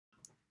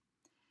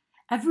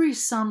Every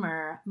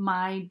summer,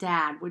 my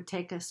dad would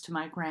take us to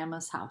my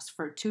grandma's house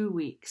for 2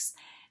 weeks.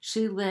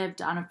 She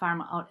lived on a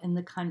farm out in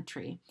the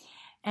country.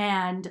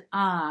 And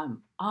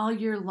all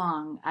year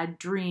long, I'd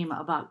dream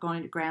about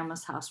going to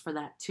grandma's house for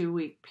that 2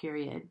 week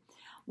period.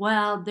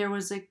 Well, there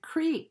was a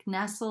creek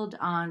nestled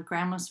on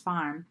grandma's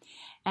farm.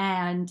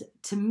 And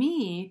to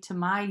me, to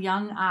my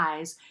young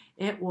eyes,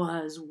 it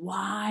was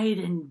wide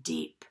and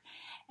deep.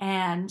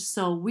 And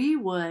so we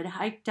would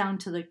hike down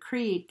to the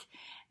creek,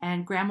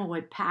 and grandma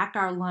would pack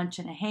our lunch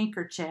in a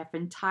handkerchief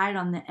and tie it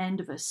on the end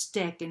of a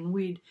stick, and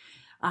we'd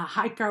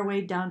hike our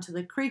way down to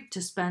the creek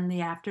to spend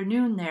the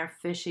afternoon there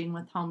fishing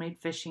with homemade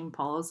fishing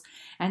poles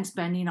and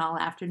spending all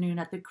afternoon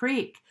at the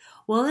creek.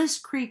 Well, this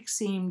creek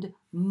seemed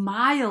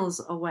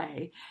miles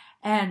away,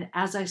 and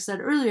as I said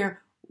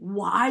earlier,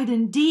 wide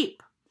and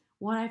deep.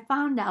 What I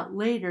found out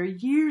later,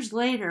 years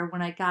later,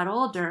 when I got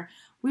older,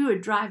 we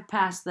would drive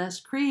past this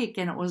creek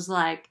and it was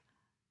like,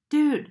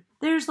 dude,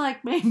 there's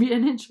like maybe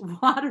an inch of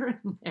water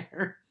in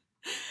there.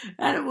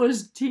 And it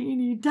was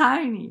teeny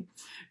tiny.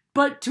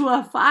 But to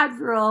a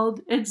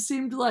 5-year-old, it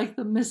seemed like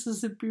the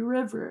Mississippi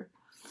River.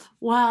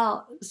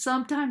 Well,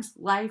 sometimes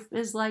life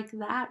is like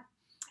that.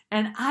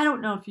 And I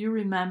don't know if you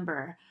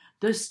remember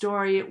the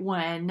story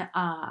when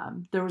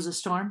there was a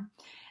storm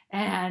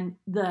and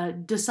the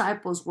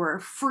disciples were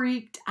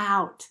freaked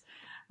out,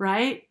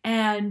 right?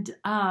 And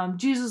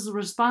Jesus'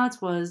 response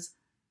was,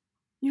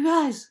 you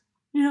guys,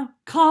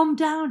 calm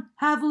down,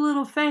 have a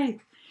little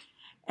faith.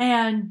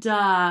 And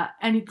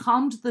he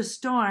calmed the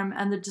storm,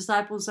 and the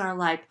disciples are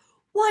like,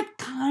 what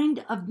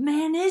kind of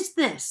man is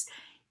this?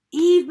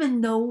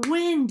 Even the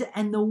wind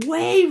and the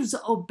waves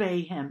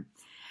obey him.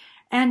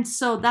 And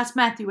so that's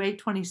Matthew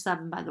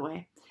 8:27, by the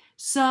way.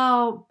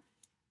 So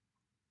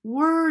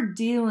we're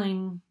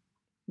dealing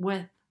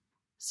with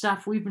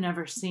stuff we've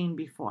never seen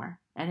before,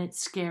 and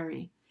it's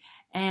scary.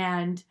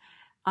 And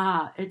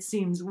it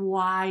seems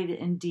wide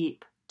and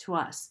deep to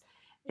us.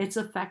 It's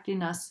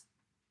affecting us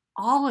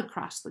all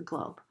across the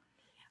globe.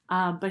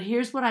 But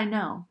here's what I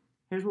know.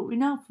 Here's what we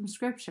know from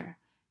Scripture.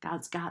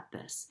 God's got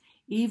this.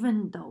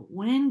 Even the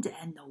wind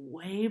and the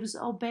waves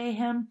obey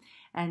him,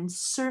 and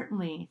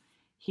certainly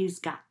he's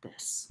got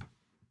this.